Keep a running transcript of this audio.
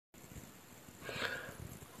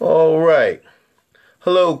All right.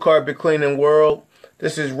 Hello, carpet cleaning world.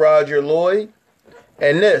 This is Lloyd,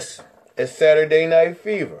 and this is Saturday Night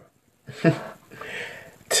Fever.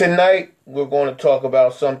 Tonight, we're going to talk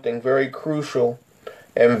about something very crucial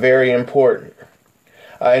and very important.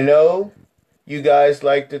 I know you guys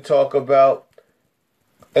like to talk about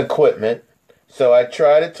equipment, so I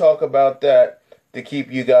try to talk about that to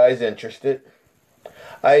keep you guys interested.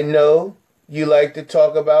 I know you like to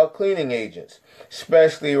talk about cleaning agents,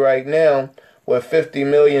 especially right now with 50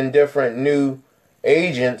 million different new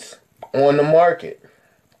agents on the market.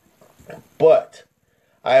 But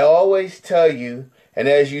I always tell you, and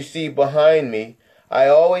as you see behind me, I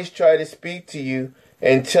always try to speak to you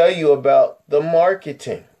and tell you about the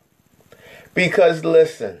marketing. Because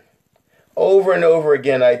listen, over and over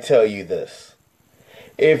again I tell you this.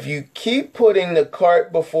 If you keep putting the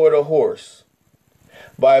cart before the horse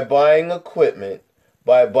by buying equipment,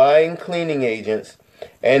 by buying cleaning agents,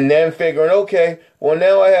 and then figuring, okay, well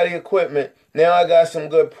now I have the equipment, now I got some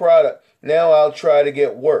good product, now I'll try to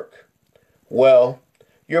get work. Well,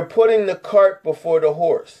 you're putting the cart before the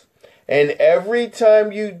horse. And every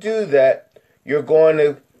time you do that, you're going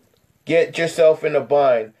to get yourself in a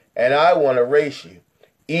bind. And I want to race you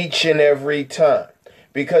each and every time,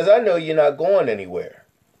 because I know you're not going anywhere.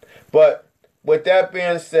 But with that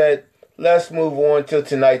being said, let's move on to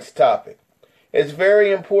tonight's topic. It's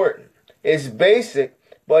very important. It's basic,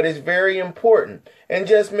 but it's very important. And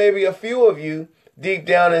just maybe a few of you deep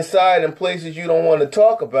down inside in places you don't want to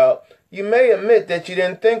talk about, you may admit that you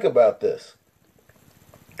didn't think about this.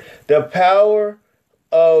 The power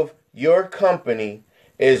of your company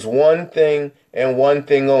is one thing and one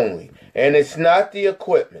thing only. And it's not the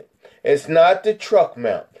equipment. It's not the truck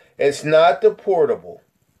mount. It's not the portable.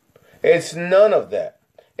 It's none of that.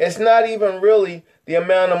 It's not even really the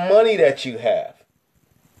amount of money that you have.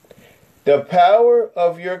 The power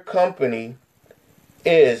of your company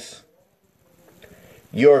is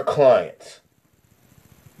your clients.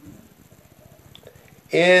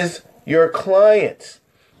 Is your clients.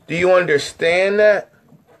 Do you understand that?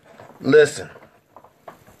 Listen.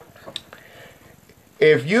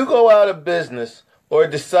 If you go out of business or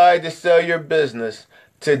decide to sell your business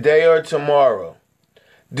today or tomorrow,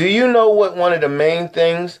 do you know what one of the main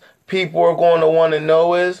things people are going to want to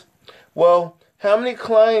know is? Well, how many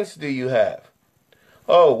clients do you have?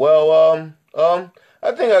 Oh, well,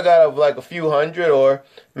 I think I got like a few hundred or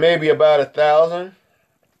maybe about 1,000.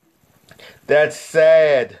 That's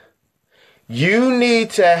sad. You need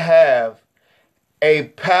to have a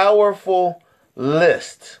powerful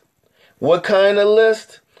list. What kind of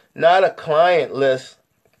list? Not a client list.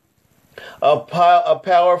 A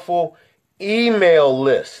powerful email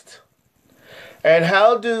list. And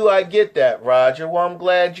how do I get that, Roger? Well, I'm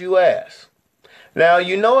glad you asked. Now,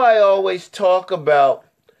 I always talk about,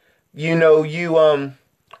 you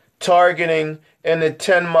targeting in a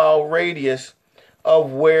 10-mile radius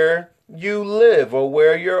of where you live or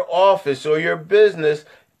where your office or your business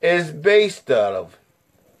is based out of.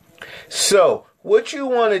 So, what you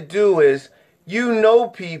want to do is,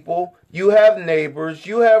 people, you have neighbors,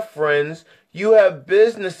 you have friends, you have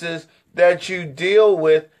businesses that you deal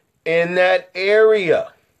with in that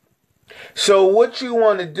area. So what you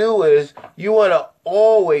want to do is, you want to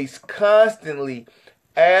always constantly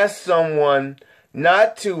ask someone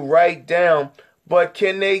not to write down, but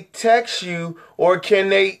can they text you or can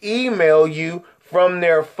they email you from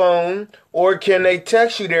their phone, or can they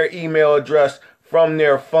text you their email address from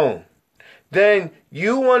their phone? Then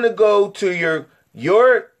you want to go to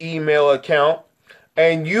your email account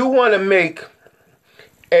and you want to make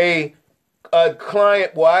a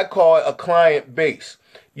client, well, I call it a client base.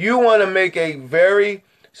 You want to make a very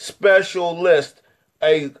special list,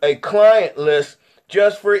 a client list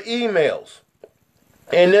just for emails.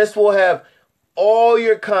 And this will have all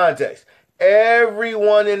your contacts,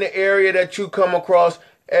 everyone in the area that you come across,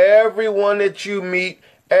 everyone that you meet,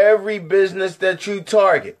 every business that you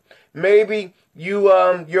target. Maybe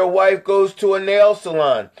your wife goes to a nail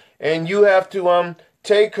salon and you have to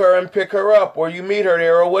take her and pick her up, or you meet her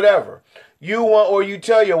there or whatever. Or you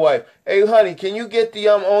tell your wife, hey honey, can you get the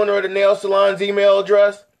owner of the nail salon's email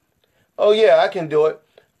address? Oh yeah, I can do it.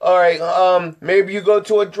 All right, maybe you go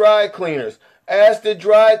to a dry cleaner's. Ask the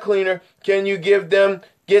dry cleaner, can you get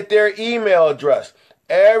their email address?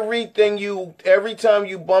 Every time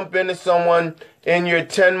you bump into someone in your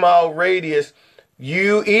 10-mile radius,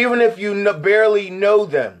 even if you barely know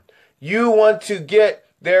them, you want to get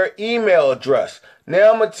their email address.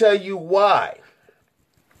 Now I'm going to tell you why.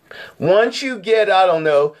 Once you get, I don't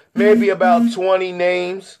know, maybe about 20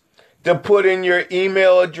 names to put in your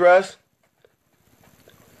email address,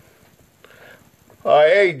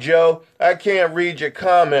 Hey, Joe, I can't read your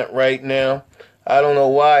comment right now. I don't know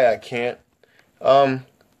why I can't. Can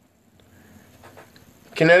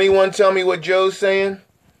anyone tell me what Joe's saying?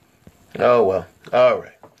 Oh, well. All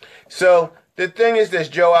right. So, the thing is this,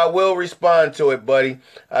 Joe, I will respond to it, buddy.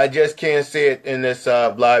 I just can't say it in this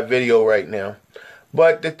live video right now.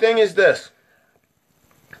 But the thing is this.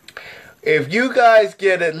 If you guys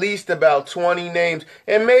get at least about 20 names,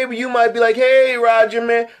 and maybe you might be like, hey, Roger,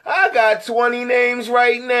 man, I got 20 names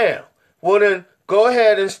right now. Well, then go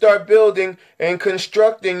ahead and start building and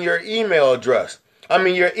constructing your email address.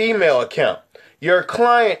 Your email account, your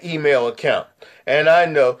client email account. And I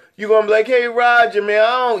know you're going to be like, hey, Roger,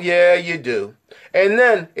 man, yeah, you do. And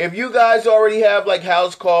then if you guys already have like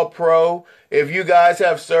House Call Pro, if you guys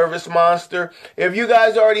have Service Monster, if you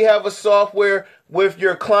guys already have a software with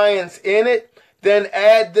your clients in it, then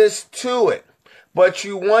add this to it. But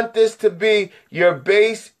you want this to be your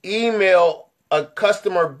base email, a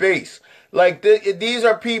customer base. Like these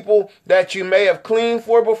are people that you may have cleaned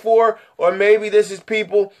for before, or maybe this is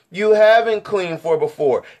people you haven't cleaned for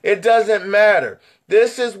before. It doesn't matter.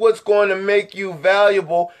 This is what's going to make you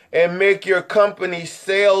valuable and make your company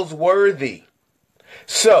sales worthy.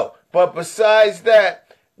 So, but besides that,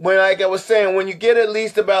 like I was saying, when you get at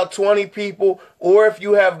least about 20 people, or if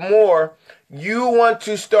you have more, you want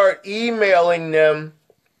to start emailing them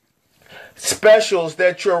specials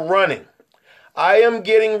that you're running. I am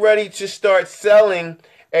getting ready to start selling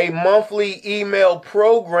a monthly email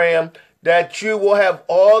program that you will have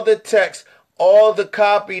all the text, all the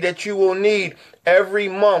copy that you will need every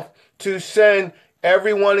month to send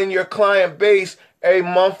everyone in your client base a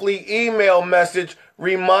monthly email message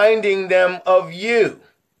reminding them of you.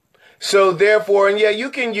 So therefore, and yeah, you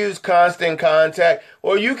can use Constant Contact,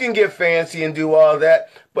 or you can get fancy and do all that,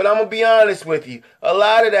 but I'm going to be honest with you, a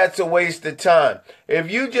lot of that's a waste of time. If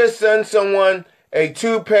you just send someone a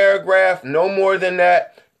 2-paragraph, no more than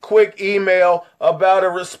that, quick email about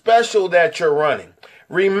a special that you're running.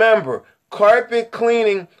 Remember, carpet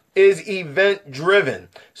cleaning is event driven.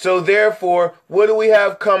 So therefore, what do we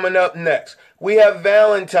have coming up next? We have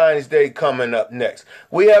Valentine's Day coming up next.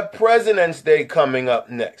 We have President's Day coming up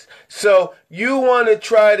next. So you want to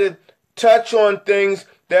try to touch on things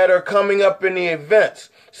that are coming up in the events.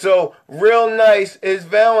 So real nice is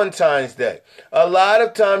Valentine's Day. A lot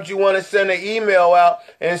of times you want to send an email out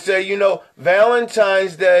and say, you know,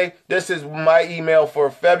 Valentine's Day, this is my email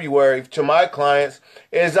for February to my clients,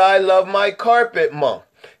 is I love my carpet month.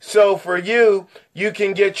 So for you, you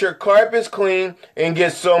can get your carpets clean and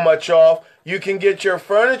get so much off. You can get your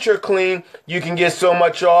furniture clean, you can get so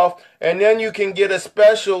much off, and then you can get a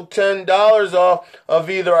special $10 off of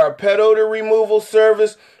either our pet odor removal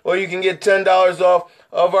service, or you can get $10 off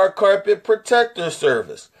of our carpet protector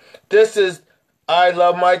service. This is I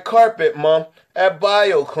Love My Carpet Month at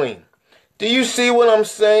BioClean. Do you see what I'm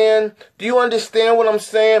saying? Do you understand what I'm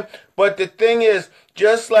saying? But the thing is,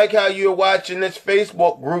 just like how you're watching this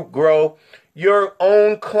Facebook group grow, your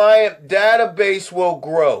own client database will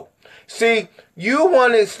grow. See, you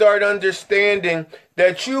want to start understanding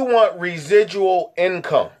that you want residual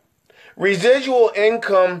income. Residual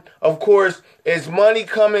income, of course, is money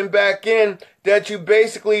coming back in that you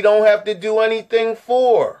basically don't have to do anything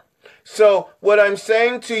for. So what I'm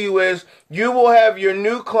saying to you is you will have your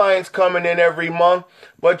new clients coming in every month,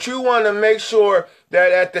 but you want to make sure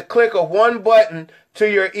that at the click of one button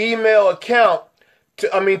to your email account,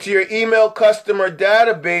 to your email customer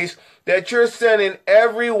database, that you're sending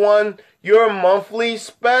everyone your monthly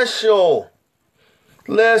special.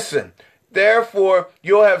 Listen, therefore,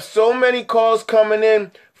 you'll have so many calls coming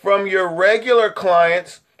in from your regular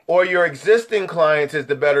clients, or your existing clients is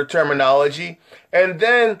the better terminology, and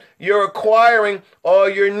then you're acquiring all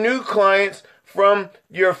your new clients from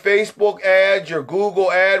your Facebook ads, your Google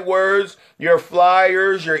AdWords, your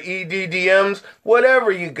flyers, your EDDMs,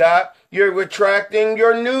 whatever you got, you're attracting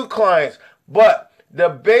your new clients. But the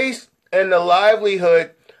base and the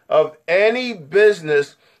livelihood of any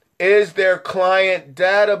business is their client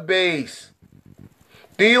database.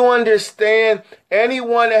 Do you understand?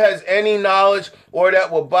 Anyone that has any knowledge or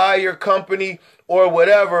that will buy your company or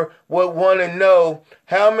whatever would want to know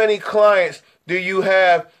how many clients do you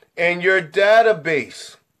have in your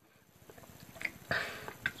database.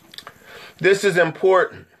 This is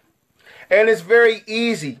important. And it's very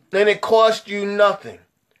easy, and it costs you nothing.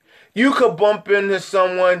 You could bump into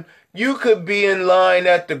someone. You could be in line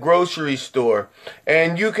at the grocery store,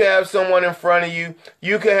 and you could have someone in front of you.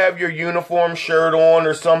 You could have your uniform shirt on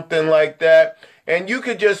or something like that, and you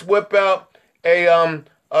could just whip out a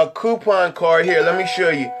coupon card. Here, let me show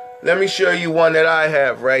you. Let me show you one that I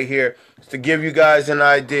have right here to give you guys an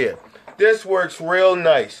idea. this works real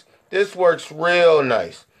nice. This works real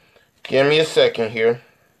nice. Give me a second here.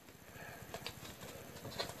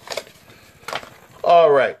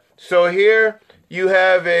 All right. So here you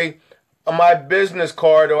have my business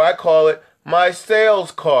card, or I call it my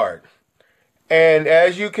sales card. And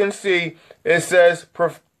as you can see, it says,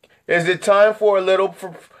 is it time for a little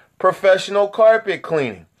professional carpet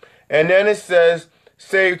cleaning? And then it says,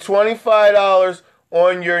 save $25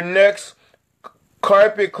 on your next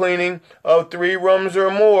carpet cleaning of 3 rooms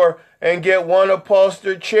or more and get 1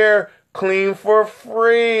 upholstered chair clean for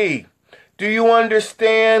free. Do you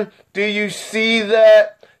understand? Do you see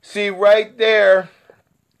that? See right there,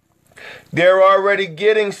 they're already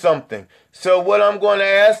getting something. So what I'm going to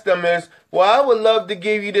ask them is, well, I would love to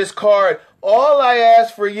give you this card. All I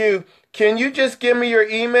ask for you, can you just give me your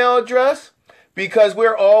email address? Because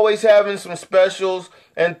we're always having some specials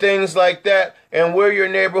and things like that, and we're your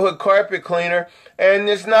neighborhood carpet cleaner, and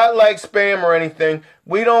it's not like spam or anything.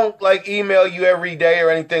 We don't like email you every day or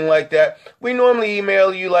anything like that. We normally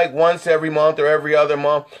email you like once every month or every other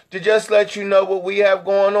month to just let you know what we have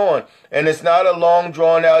going on. And it's not a long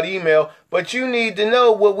drawn out email, but you need to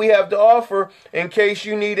know what we have to offer in case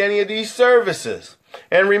you need any of these services.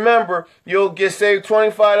 And remember, you'll get saved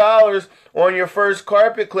 $25 on your first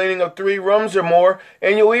carpet cleaning of 3 rooms or more,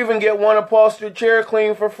 and you'll even get 1 upholstered chair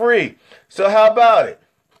clean for free. So how about it?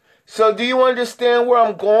 So do you understand where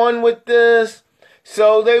I'm going with this?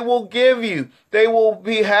 So they will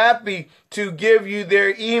be happy to give you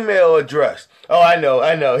their email address. Oh, I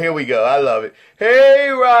know. Here we go. I love it. Hey,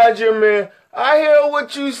 Roger, man. I hear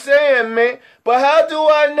what you saying, man. But how do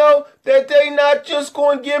I know that they not just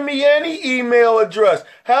going to give me any email address?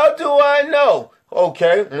 How do I know?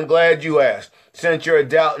 Okay, I'm glad you asked. Since you're a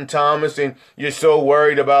doubting Thomas and you're so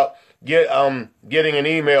worried about getting an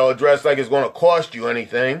email address like it's going to cost you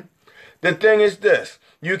anything. The thing is this.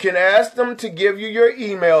 You can ask them to give you your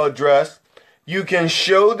email address. You can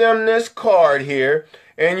show them this card here,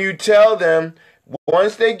 and you tell them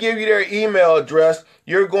once they give you their email address,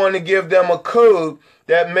 you're going to give them a code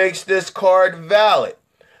that makes this card valid.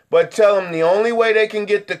 But tell them the only way they can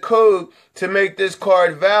get the code to make this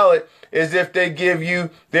card valid is if they give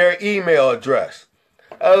you their email address.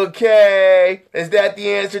 Okay, is that the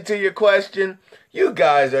answer to your question? You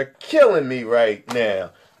guys are killing me right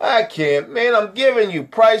now. I can't, man. I'm giving you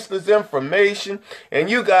priceless information, and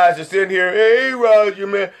you guys are sitting here, hey, Roger,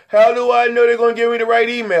 man, how do I know they're going to give me the right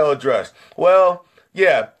email address? Well,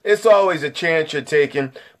 yeah, it's always a chance you're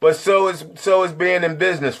taking, but so is being in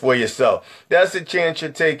business for yourself. That's a chance you're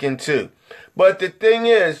taking too. But the thing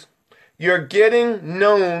is, you're getting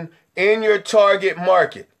known in your target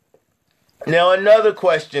market. Now, another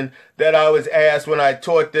question that I was asked when I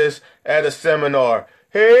taught this at a seminar.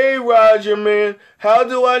 Hey, Roger, man, how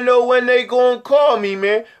do I know when they gonna call me,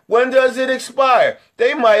 man? When does it expire?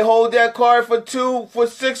 They might hold that card for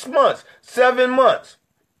 6 months, 7 months.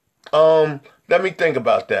 Let me think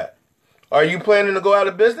about that. Are you planning to go out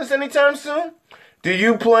of business anytime soon? Do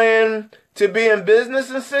you plan to be in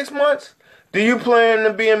business in 6 months? Do you plan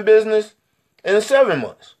to be in business in 7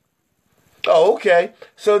 months? Oh, okay.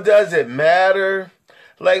 So does it matter?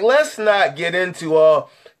 Like, let's not get into all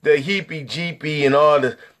the heepy-jeepy and all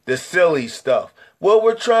the silly stuff. What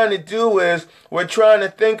we're trying to do is we're trying to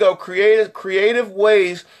think of creative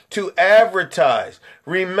ways to advertise.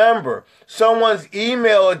 Remember, someone's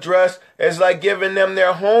email address is like giving them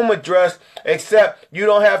their home address, except you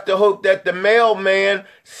don't have to hope that the mailman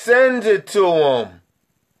sends it to them.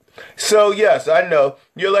 So, yes, I know.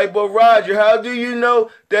 You're like, but Roger, how do you know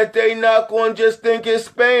that they not going to just think it's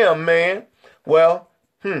spam, man? Well,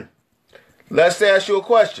 let's ask you a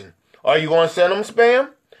question. Are you going to send them spam?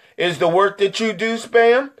 Is the work that you do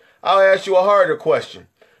spam? I'll ask you a harder question.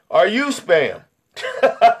 Are you spam?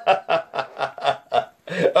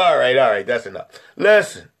 All right, that's enough.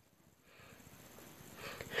 Listen.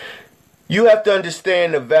 You have to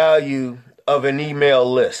understand the value of an email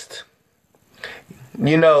list.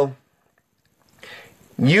 You know,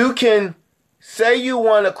 you can say you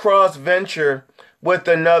want to cross-venture with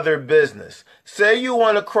another business. Say you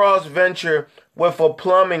want to cross-venture with a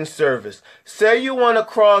plumbing service. Say you want to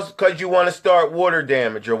cross because you want to start water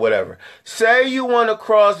damage or whatever. Say you want to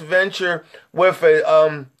cross-venture with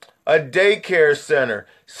a daycare center.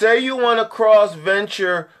 Say you want to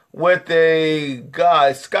cross-venture with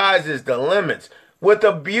sky's is the limits, with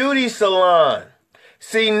a beauty salon.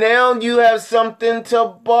 See, now you have something to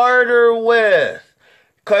barter with.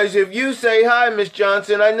 Because if you say, hi, Miss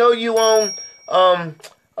Johnson, I know you own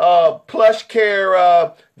plush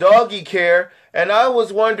care, doggy care, and I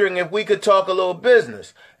was wondering if we could talk a little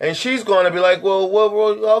business. And she's going to be like, well,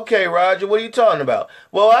 okay, Roger, what are you talking about?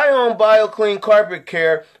 Well, I own BioClean Carpet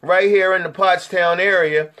Care right here in the Pottstown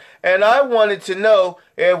area, and I wanted to know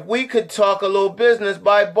if we could talk a little business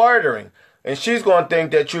by bartering. And she's going to think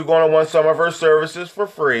that you're going to want some of her services for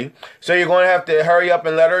free. So you're going to have to hurry up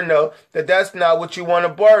and let her know that that's not what you want to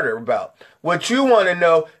barter about. What you want to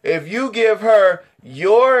know, if you give her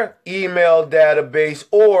your email database,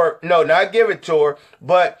 or no, not give it to her,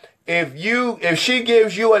 but if she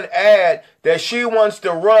gives you an ad that she wants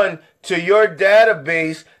to run to your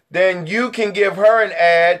database, then you can give her an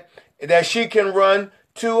ad that she can run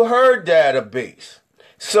to her database.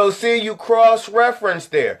 So see, you cross-reference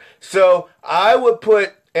there. So I would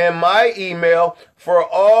put in my email for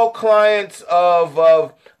all clients of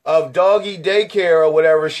doggy daycare or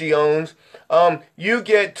whatever she owns, you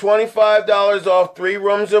get $25 off 3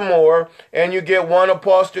 rooms or more, and you get 1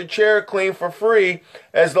 upholstered chair clean for free,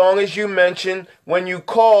 as long as you mention when you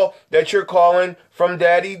call that you're calling from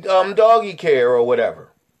Daddy Doggy Care or whatever.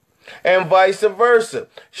 And vice versa.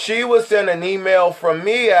 She would send an email from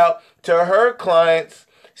me out to her clients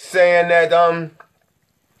saying that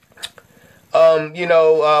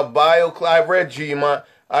I read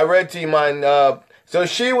to you mine. So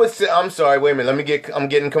she would say, I'm sorry, wait a minute, I'm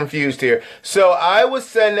getting confused here. So I would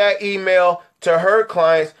send that email to her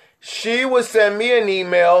clients. She would send me an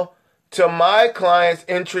email to my clients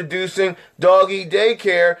introducing doggy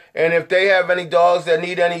daycare, and if they have any dogs that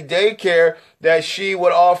need any daycare, that she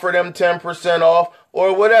would offer them 10% off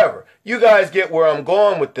or whatever. You guys get where I'm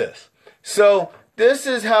going with this. So this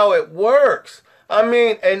is how it works. I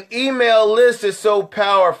mean, an email list is so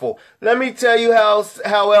powerful. Let me tell you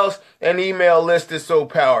how else an email list is so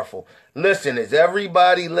powerful. Listen, is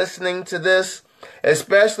everybody listening to this?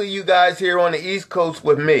 Especially you guys here on the East Coast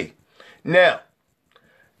with me. Now,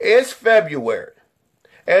 it's February,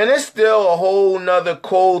 and it's still a whole nother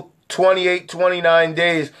cold 28, 29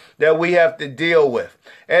 days that we have to deal with.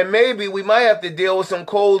 And maybe we might have to deal with some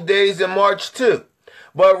cold days in March too.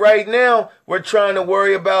 But right now, we're trying to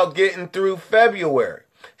worry about getting through February.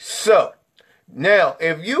 So, now,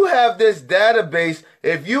 if you have this database,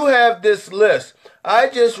 if you have this list, I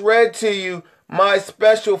just read to you my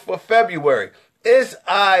special for February. It's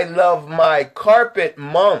I Love My Carpet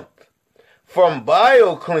Month from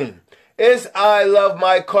BioClean. It's I Love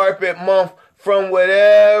My Carpet Month from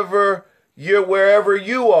wherever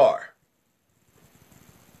you are.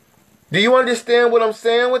 Do you understand what I'm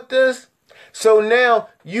saying with this? So now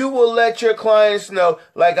you will let your clients know,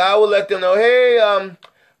 like I will let them know, hey,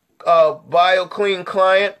 BioClean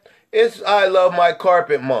client, it's I Love My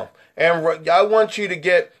Carpet Month. And I want you to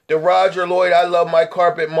get the Roger Lloyd I Love My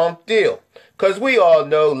Carpet Month deal. Because we all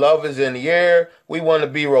know love is in the air. We want to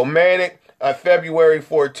be romantic on February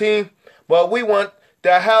 14th. But we want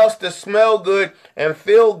the house to smell good and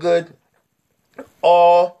feel good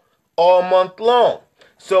all month long.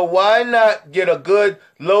 So why not get a good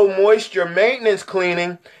low moisture maintenance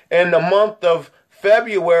cleaning in the month of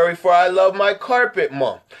February for I Love My Carpet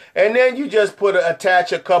Month? And then you just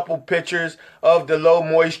attach a couple pictures of the low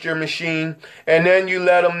moisture machine, and then you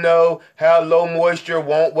let them know how low moisture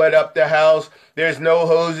won't wet up the house. There's no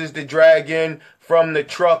hoses to drag in from the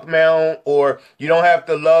truck mount, or you don't have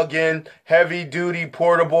to lug in heavy duty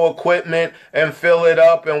portable equipment and fill it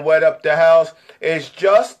up and wet up the house. It's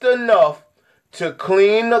just enough to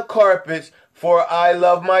clean the carpets for I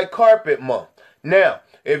Love My Carpet Month. Now,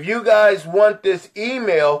 if you guys want this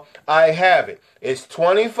email, I have it. It's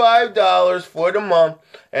 $25 for the month,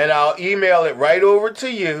 and I'll email it right over to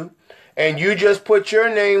you. And you just put your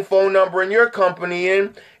name, phone number, and your company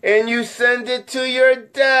in, and you send it to your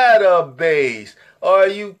database. Are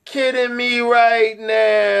you kidding me right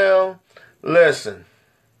now? Listen,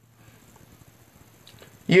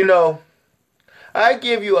 I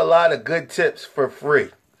give you a lot of good tips for free.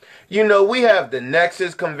 We have the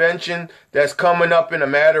Nexus convention that's coming up in a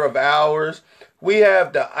matter of hours. We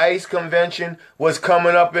have the ICE convention was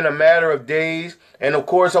coming up in a matter of days. And of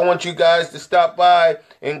course, I want you guys to stop by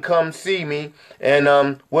and come see me,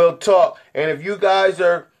 and we'll talk. And if you guys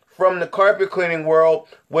are from the carpet cleaning world,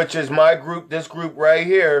 which is my group, this group right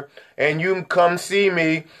here, and you come see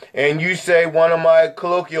me and you say one of my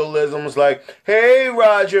colloquialisms like, hey,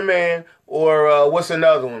 Roger, man, or what's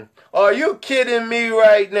another one? Are you kidding me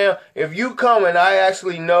right now? If you come and I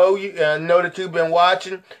actually know you, know that you've been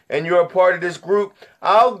watching and you're a part of this group,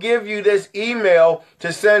 I'll give you this email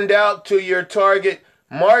to send out to your target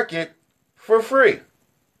market for free.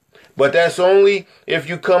 But that's only if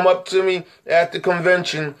you come up to me at the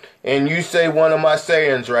convention and you say one of my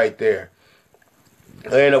sayings right there.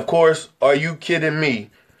 And of course, are you kidding me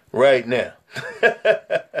right now?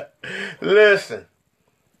 Listen,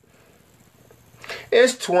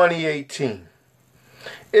 it's 2018.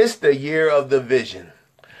 It's the year of the vision,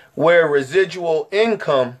 where residual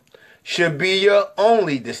income should be your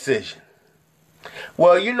only decision.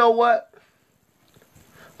 Well, you know what?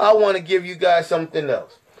 I want to give you guys something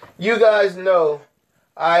else. You guys know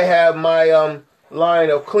I have my line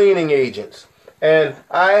of cleaning agents, and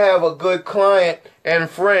I have a good client and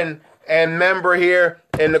friend and member here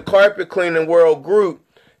in the carpet cleaning world group.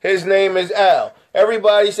 His name is Al.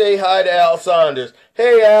 Everybody say hi to Al Saunders.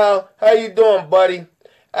 Hey Al, how you doing, buddy?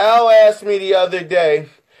 Al asked me the other day.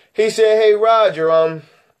 He said, "Hey Roger,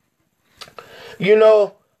 you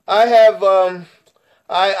know, I have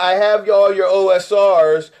I have all your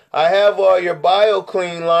OSRs. I have all your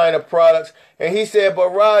BioClean line of products." And he said,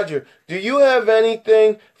 "But Roger, do you have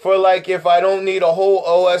anything for like if I don't need a whole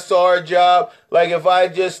OSR job? Like if I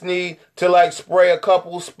just need to like spray a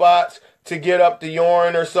couple spots to get up the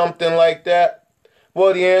urine or something like that?"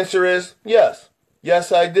 Well, the answer is yes.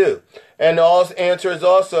 Yes, I do. And the answer is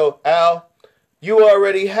also, Al, you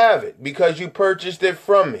already have it because you purchased it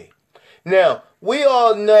from me. Now, we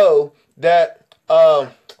all know that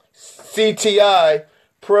CTI,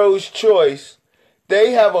 Pro's Choice,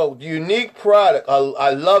 they have a unique product,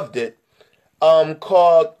 I loved it,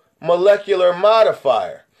 called Molecular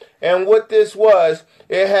Modifier. And what this was,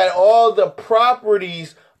 it had all the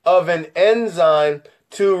properties of an enzyme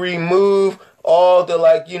to remove all the,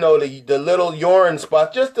 like, you know, the little urine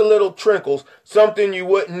spots, just the little trinkles, something you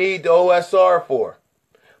wouldn't need the OSR for.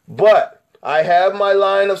 But I have my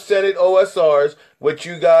line of scented OSRs, which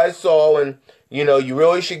you guys saw, and, you know, you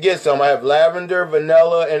really should get some. I have lavender,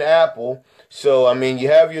 vanilla, and apple. So, I mean, you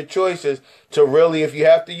have your choices to really, if you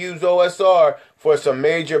have to use OSR for some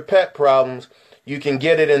major pet problems, you can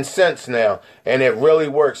get it in scents now, and it really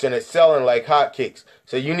works, and it's selling like hotcakes.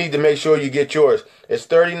 So you need to make sure you get yours. It's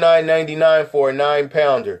 $39.99 for a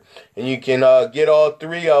 9-pounder, and you can get all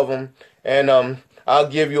 3 of them. And I'll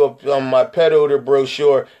give you my pet odor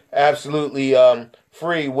brochure absolutely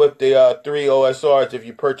free with the 3 OSRs if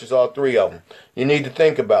you purchase all 3 of them. You need to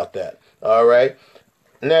think about that. All right.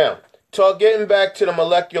 Now, getting back to the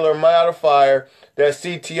molecular modifier that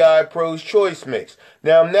CTI Pro's Choice makes.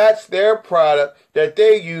 Now, that's their product that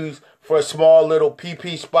they use for small little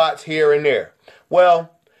PP spots here and there.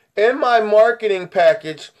 Well, in my marketing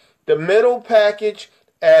package, the middle package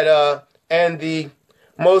and the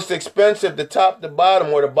most expensive, the top to bottom,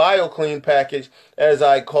 or the BioClean package, as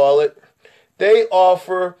I call it, they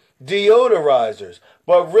offer deodorizers.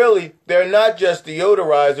 But really, they're not just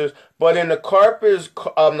deodorizers, but in the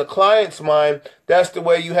the client's mind, that's the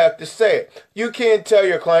way you have to say it. You can't tell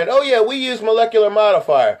your client, "Oh yeah, we use molecular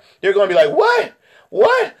modifier." They're going to be like, "What?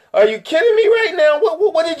 What? Are you kidding me right now?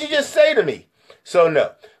 What did you just say to me?" So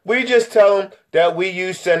no, we just tell them that we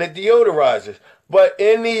use scented deodorizers. But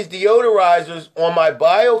in these deodorizers on my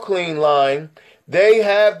BioClean line, they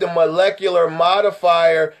have the molecular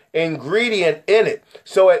modifier ingredient in it.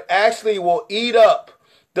 So it actually will eat up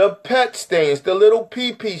the pet stains, the little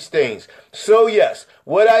pee-pee stains. So yes,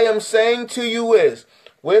 what I am saying to you is,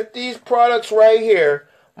 with these products right here,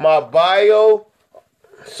 my bio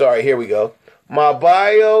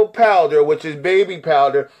powder, which is baby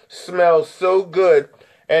powder, smells so good.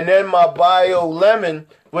 And then my bio lemon,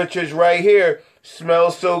 which is right here,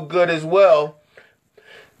 smells so good as well.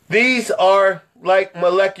 These are like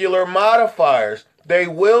molecular modifiers. They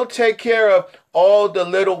will take care of all the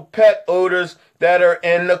little pet odors that are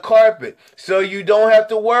in the carpet. So you don't have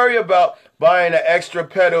to worry about buying an extra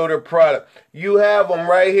pet odor product. You have them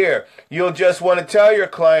right here. You'll just want to tell your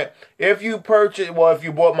client, if you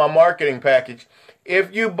bought my marketing package,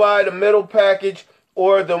 if you buy the middle package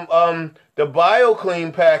or the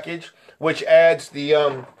BioClean package, which adds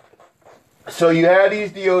the so you have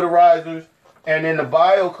these deodorizers, and in the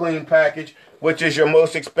BioClean package, which is your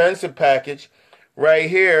most expensive package, right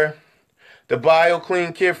here, the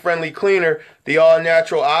BioClean kid-friendly cleaner, the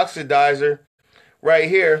all-natural oxidizer, right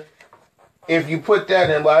here. If you put that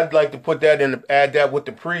in, well, I'd like to put that in, add that with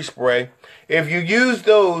the pre-spray. If you use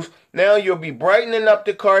those, now you'll be brightening up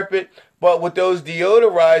the carpet, but with those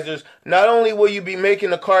deodorizers, not only will you be making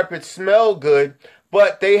the carpet smell good,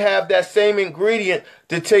 but they have that same ingredient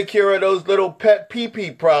to take care of those little pet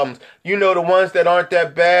pee-pee problems. You know, the ones that aren't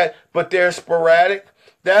that bad, but they're sporadic.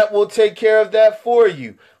 That will take care of that for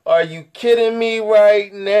you. Are you kidding me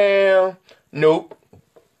right now? Nope.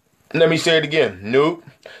 Let me say it again. Nope.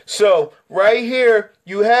 So, right here,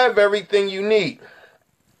 you have everything you need.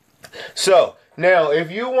 So, now, if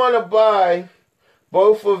you want to buy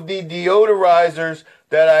both of the deodorizers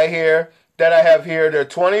that I have here, they're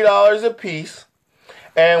 $20 a piece.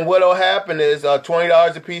 And what'll happen is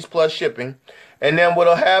 $20 a piece plus shipping. And then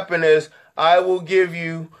what'll happen is I will give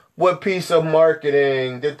you what piece of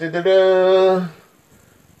marketing?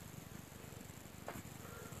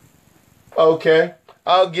 Okay,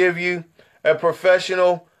 I'll give you a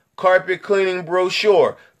professional carpet cleaning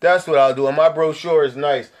brochure. That's what I'll do. And my brochure is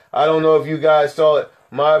nice. I don't know if you guys saw it.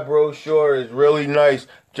 My brochure is really nice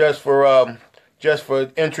just for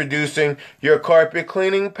introducing your carpet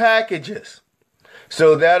cleaning packages.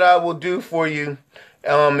 So that I will do for you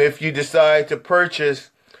if you decide to purchase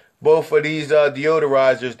both of these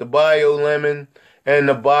deodorizers, the Bio Lemon and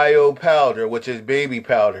the Bio Powder, which is baby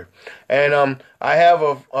powder. And I have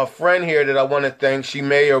a friend here that I want to thank. She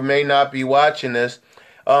may or may not be watching this.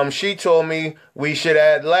 She told me we should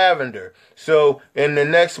add lavender. So in the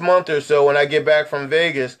next month or so, when I get back from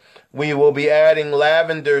Vegas, we will be adding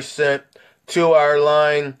lavender scent to our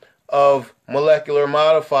line of molecular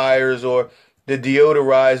modifiers, or the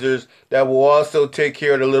deodorizers, that will also take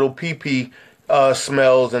care of the little pee-pee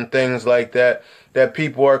smells and things like that that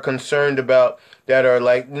people are concerned about, that are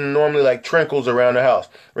like normally like trinkles around the house.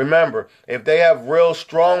 Remember, if they have real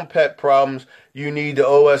strong pet problems, you need the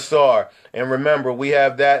OSR. And remember, we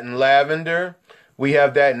have that in lavender, we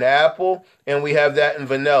have that in apple, and we have that in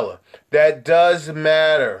vanilla. That does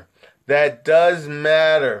matter. That does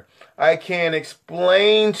matter. I can't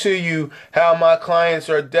explain to you how my clients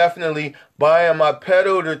are definitely buying my pet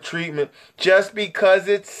odor treatment just because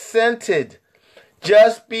it's scented.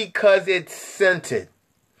 Just because it's scented.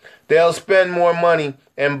 They'll spend more money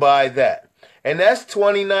and buy that. And that's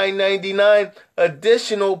 $29.99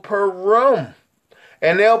 additional per room.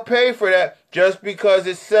 And they'll pay for that just because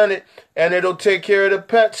it's scented, and it'll take care of the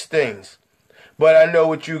pet stings. But I know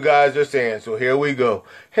what you guys are saying, so here we go.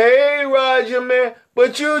 Hey, Roger, man,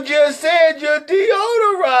 but you just said your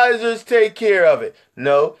deodorizers take care of it.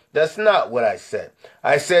 No, that's not what I said.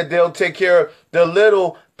 I said they'll take care of the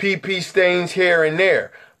little pee-pee stains here and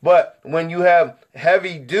there. But when you have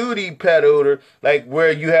heavy-duty pet odor, like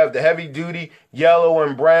where you have the heavy-duty yellow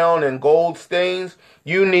and brown and gold stains,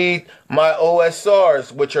 you need my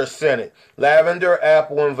OSRs, which are scented. Lavender,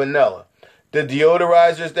 apple, and vanilla. The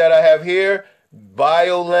deodorizers that I have here,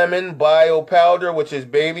 Bio Lemon, Bio Powder, which is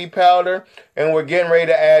baby powder, and we're getting ready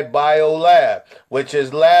to add Bio Lab, which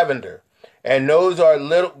is lavender. And those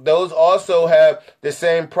also have the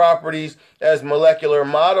same properties as molecular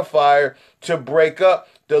modifier to break up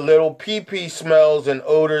the little pee-pee smells and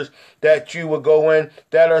odors that you would go in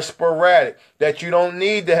that are sporadic, that you don't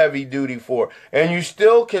need the heavy duty for. And you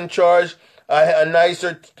still can charge a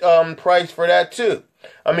nicer price for that too.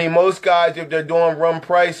 I mean, most guys, if they're doing room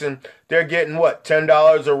pricing, they're getting, what,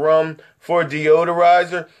 $10 a room for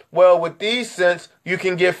deodorizer? Well, with these scents, you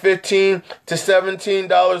can get $15 to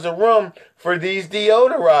 $17 a room for these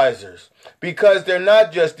deodorizers, because they're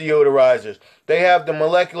not just deodorizers. They have the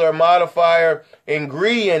molecular modifier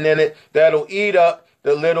ingredient in it that'll eat up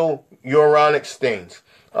the little uronic stains.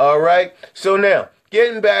 All right? So now,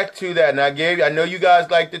 getting back to that, and I know you guys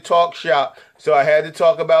like to talk shop, so I had to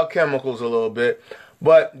talk about chemicals a little bit.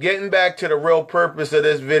 But getting back to the real purpose of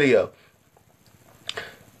this video.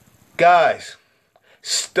 Guys,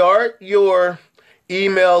 start your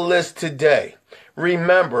email list today.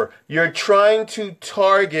 Remember, you're trying to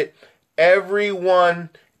target everyone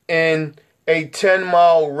in a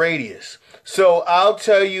 10-mile radius. So I'll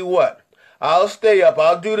tell you what. I'll stay up.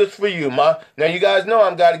 I'll do this for you. Now, you guys know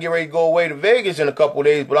I'm got to get ready to go away to Vegas in a couple of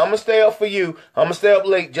days, but I'm going to stay up for you. I'm going to stay up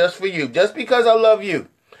late just for you, just because I love you.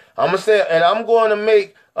 I'm going to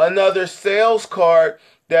make another sales card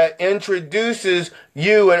that introduces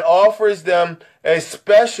you and offers them a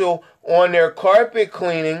special on their carpet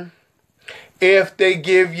cleaning if they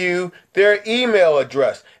give you their email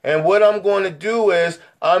address. And what I'm going to do is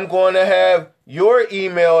I'm going to have your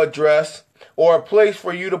email address, or a place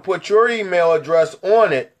for you to put your email address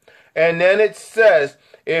on it. And then it says,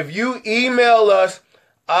 if you email us,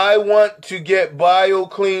 I want to get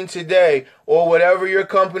BioClean today, or whatever your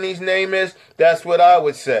company's name is, that's what I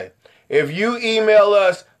would say. If you email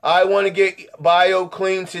us, I want to get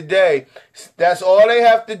BioClean today, that's all they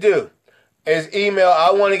have to do is email,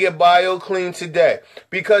 I want to get BioClean today.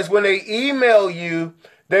 Because when they email you,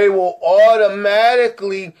 they will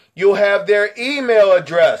automatically, you'll have their email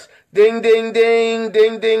address. Ding, ding, ding,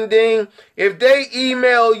 ding, ding, ding. If they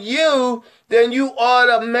email you, then you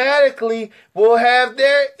automatically will have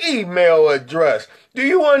their email address. Do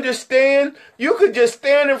you understand? You could just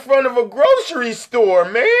stand in front of a grocery store,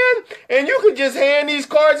 man, and you could just hand these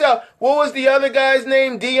cards out. What was the other guy's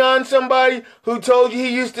name? Dion somebody who told you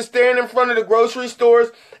he used to stand in front of the grocery stores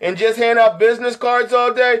and just hand out business cards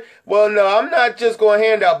all day? Well, no, I'm not just going to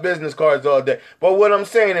hand out business cards all day. But what I'm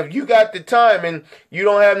saying, if you got the time and you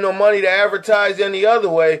don't have no money to advertise any other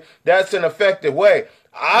way, that's an effective way.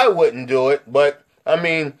 I wouldn't do it, but, I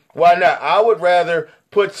mean, why not? I would rather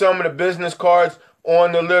put some of the business cards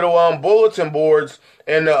on the little bulletin boards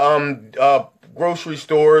in the grocery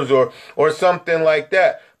stores or something like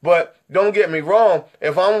that. But don't get me wrong,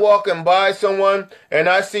 if I'm walking by someone and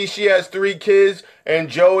I see she has 3 kids and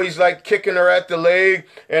Joey's like kicking her at the leg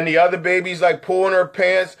and the other baby's like pulling her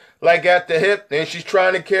pants like at the hip and she's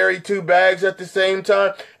trying to carry 2 bags at the same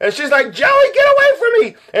time and she's like, Joey, get away from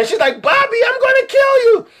me. And she's like, Bobby, I'm going to kill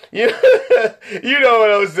you. You know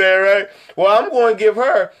what I'm saying, right? Well, I'm going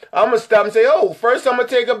to I'm going to stop and say, oh, first I'm going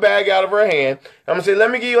to take a bag out of her hand. I'm going to say,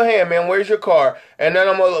 let me give you a hand, man. Where's your car? And then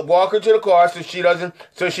I'm going to walk her to the car so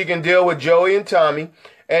she can deal with Joey and Tommy.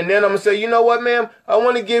 And then I'm going to say, you know what, ma'am? I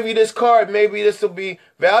want to give you this card. Maybe this will be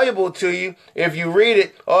valuable to you. If you read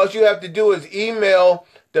it, all you have to do is email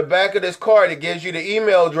the back of this card. It gives you the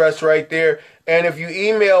email address right there. And if you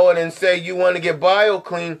email it and say you want to get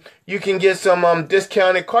BioClean, you can get some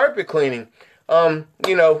discounted carpet cleaning. So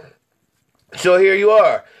here you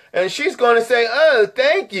are. And she's going to say, oh,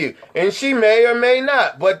 thank you. And she may or may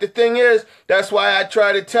not. But the thing is, that's why I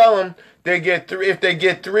try to tell them if they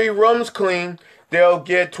get 3 rooms clean, they'll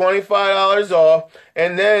get $25 off.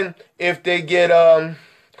 And then if they get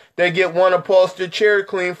 1 upholstered chair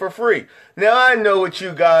clean for free. Now I know what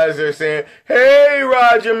you guys are saying. Hey,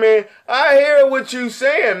 Roger, man, I hear what you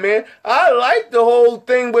saying, man. I like the whole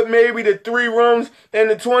thing with maybe the 3 rooms and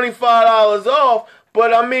the $25 off.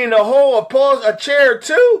 But, I mean, a chair,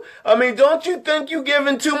 too? I mean, don't you think you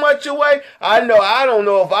giving too much away? I don't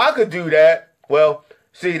know if I could do that. Well,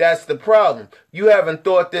 see, that's the problem. You haven't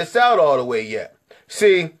thought this out all the way yet.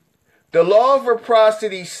 See, the law of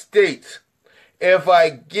reciprocity states, if I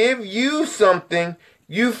give you something,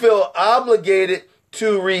 you feel obligated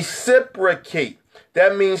to reciprocate.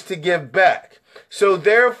 That means to give back. So,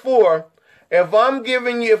 therefore, if I'm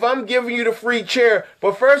giving you the free chair,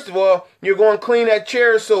 but first of all, you're going to clean that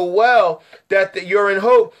chair so well that you're in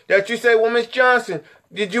hope that you say, well, Miss Johnson,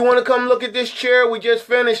 did you want to come look at this chair? We just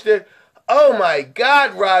finished it. Oh, my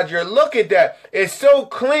God, Roger, look at that. It's so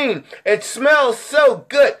clean. It smells so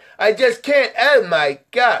good. I just can't. Oh, my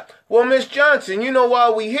God. Well, Miss Johnson, you know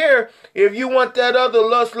while we here, if you want that other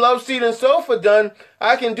love seat and sofa done,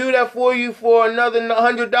 I can do that for you for another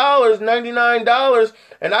 $100, $99,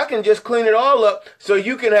 and I can just clean it all up so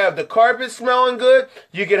you can have the carpet smelling good,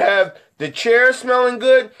 you can have the chair smelling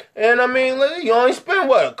good, and I mean, you only spend,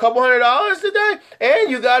 a couple $100 today, and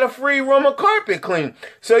you got a free room of carpet clean.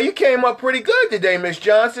 So you came up pretty good today, Miss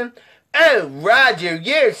Johnson. Oh, Roger,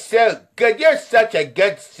 you're so good. You're such a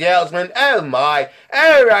good salesman. Oh, my.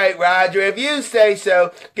 All right, Roger, if you say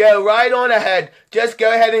so, go right on ahead. Just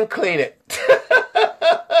go ahead and clean it.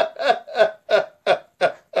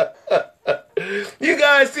 You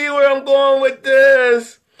guys see where I'm going with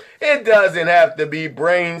this? It doesn't have to be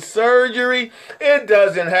brain surgery. It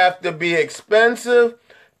doesn't have to be expensive.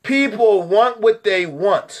 People want what they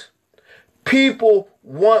want. People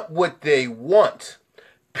want what they want.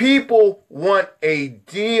 People want a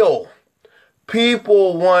deal.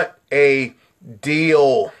 People want a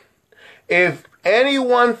deal. If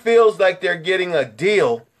anyone feels like they're getting a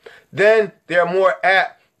deal, then they're more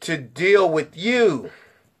apt to deal with you.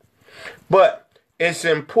 But it's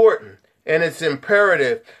important and it's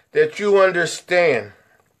imperative that you understand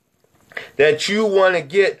that you want to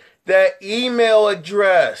get that email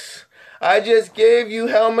address. I just gave you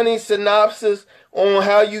how many synopses on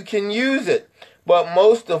how you can use it. But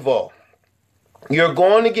most of all, you're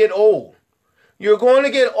going to get old. You're going to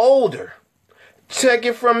get older. Take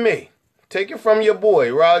it from me. Take it from your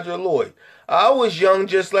boy, Roger Lloyd. I was young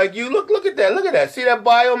just like you. Look at that. Look at that. See that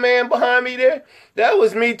bio man behind me there? That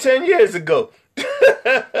was me 10 years ago.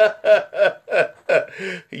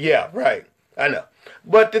 Yeah, right. I know.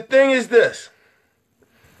 But the thing is this.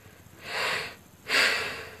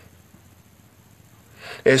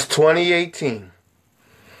 It's 2018.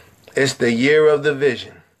 It's the year of the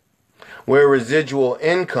vision, where residual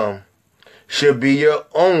income should be your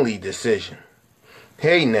only decision.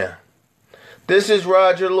 Hey now, this is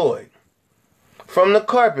Roger Lloyd from the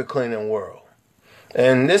carpet cleaning world,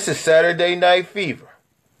 and this is Saturday Night Fever.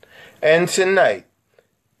 And tonight,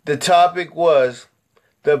 the topic was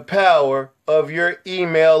the power of your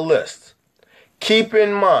email list. keep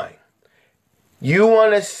in mind, you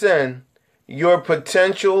want to send your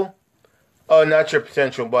potential, not your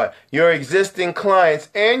potential, but your existing clients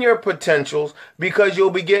and your potentials, because you'll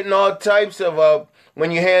be getting all types of,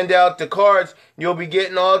 when you hand out the cards, you'll be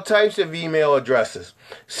getting all types of email addresses.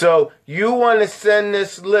 So you want to send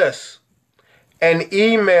this list an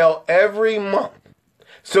email every month.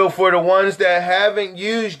 So for the ones that haven't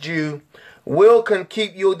used you, you'll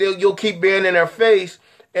keep being in their face,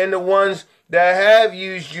 and the ones that have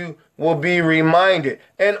used you will be reminded.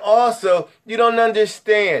 And also, you don't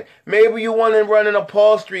understand. Maybe you want to run an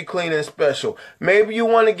upholstery cleaning special. Maybe you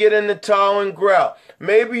want to get into tile and grout.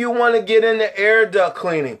 Maybe you want to get into air duct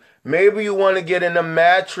cleaning. Maybe you want to get into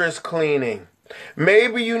mattress cleaning.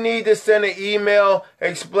 Maybe you need to send an email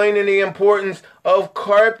explaining the importance of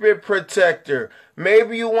carpet protector.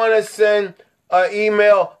 Maybe you want to send an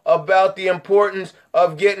email about the importance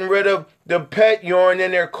of getting rid of the pet urine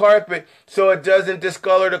in their carpet so it doesn't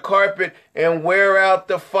discolor the carpet and wear out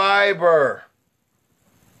the fiber.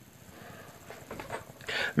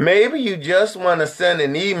 Maybe you just want to send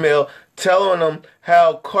an email telling them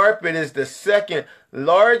how carpet is the second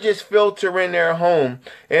largest filter in their home,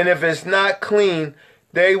 and if it's not clean,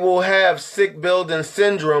 they will have sick building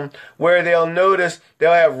syndrome, where they'll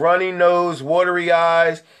have runny nose, watery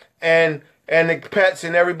eyes, and the pets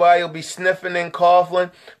and everybody will be sniffing and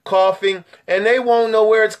coughing, and they won't know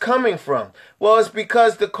where it's coming from. Well, it's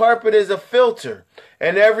because the carpet is a filter,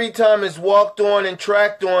 and every time it's walked on and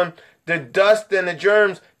tracked on, the dust and the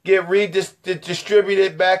germs get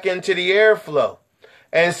redistributed back into the airflow.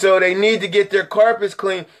 And so they need to get their carpets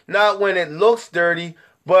clean, not when it looks dirty,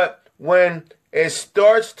 but when it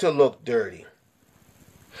starts to look dirty.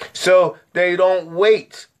 So they don't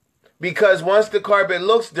wait. Because once the carpet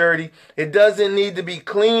looks dirty, it doesn't need to be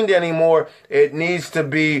cleaned anymore. It needs to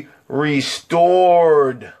be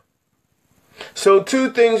restored. So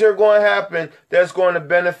two things are going to happen that's going to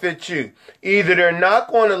benefit you. Either they're not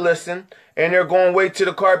going to listen and they're going to wait till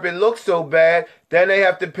the carpet looks so bad, then they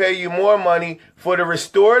have to pay you more money for the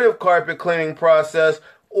restorative carpet cleaning process,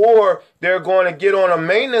 or they're going to get on a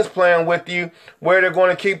maintenance plan with you where they're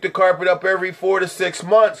going to keep the carpet up every 4 to 6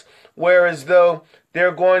 months, whereas though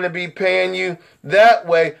they're going to be paying you that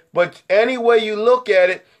way. But any way you look at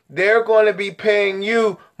it, they're going to be paying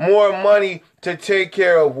you more money to take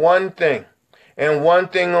care of one thing, and one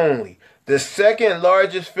thing only. The second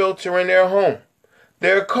largest filter in their home,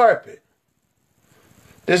 their carpet.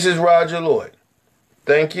 This is Roger Lloyd.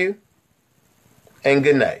 Thank you, and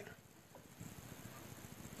good night.